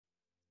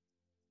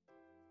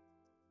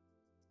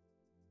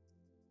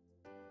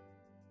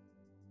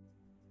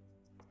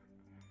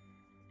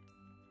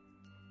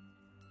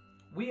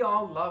We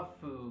all love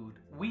food.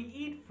 We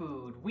eat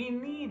food. We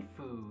need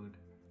food.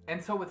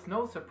 And so it's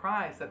no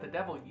surprise that the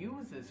devil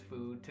uses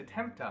food to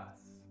tempt us.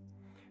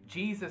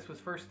 Jesus was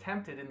first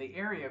tempted in the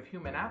area of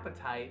human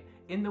appetite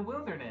in the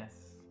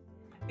wilderness.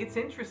 It's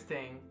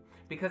interesting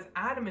because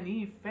Adam and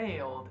Eve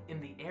failed in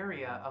the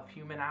area of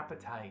human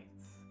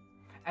appetites.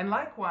 And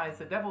likewise,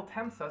 the devil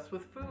tempts us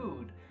with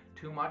food.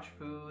 Too much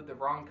food, the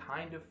wrong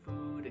kind of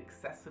food,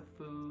 excessive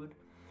food.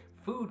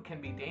 Food can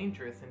be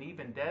dangerous and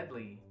even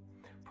deadly.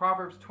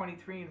 Proverbs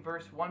 23 and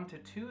verse 1 to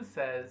 2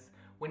 says,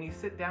 "When you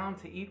sit down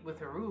to eat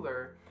with a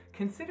ruler,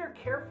 consider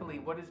carefully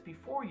what is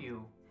before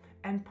you,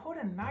 and put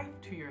a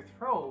knife to your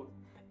throat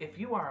if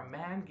you are a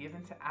man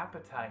given to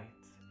appetite."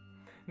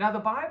 Now the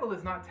Bible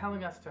is not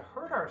telling us to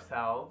hurt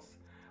ourselves,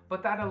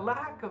 but that a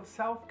lack of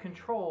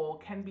self-control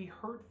can be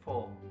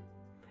hurtful.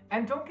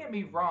 And don't get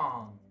me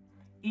wrong,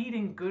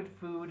 eating good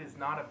food is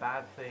not a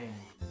bad thing.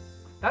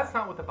 That's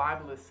not what the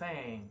Bible is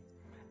saying.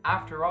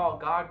 After all,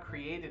 God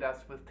created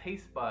us with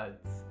taste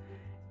buds.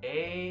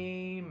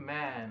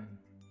 Amen.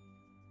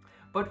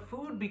 But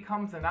food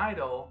becomes an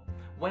idol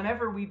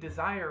whenever we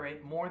desire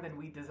it more than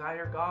we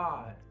desire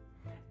God.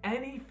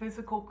 Any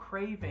physical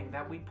craving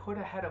that we put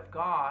ahead of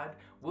God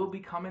will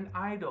become an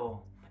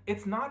idol.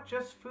 It's not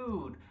just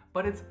food,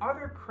 but it's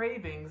other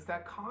cravings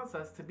that cause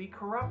us to be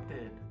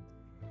corrupted.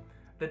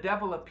 The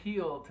devil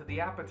appealed to the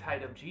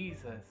appetite of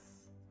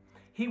Jesus.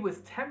 He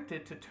was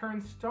tempted to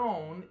turn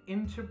stone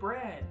into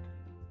bread.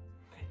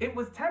 It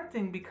was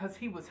tempting because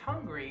he was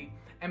hungry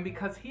and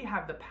because he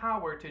had the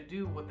power to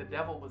do what the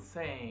devil was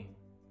saying.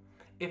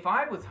 If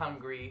I was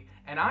hungry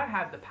and I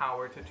had the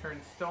power to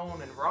turn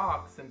stone and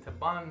rocks into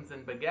buns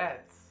and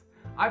baguettes,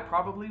 I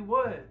probably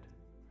would.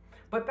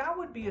 But that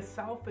would be a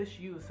selfish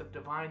use of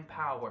divine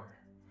power.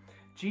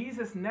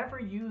 Jesus never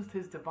used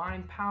his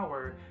divine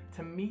power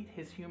to meet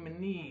his human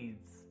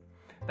needs.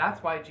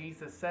 That's why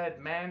Jesus said,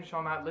 "Man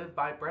shall not live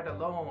by bread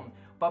alone,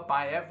 but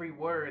by every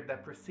word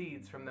that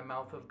proceeds from the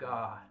mouth of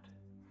God."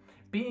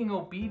 Being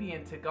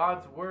obedient to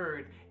God's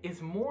word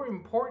is more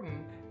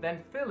important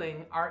than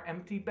filling our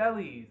empty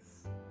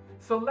bellies.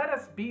 So let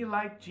us be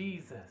like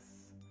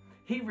Jesus.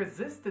 He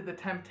resisted the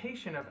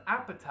temptation of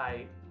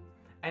appetite,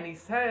 and he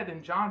said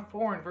in John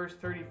 4 and verse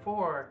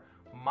 34,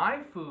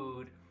 "My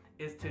food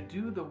is to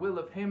do the will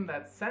of him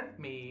that sent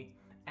me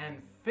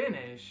and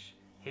finish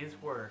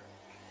his work."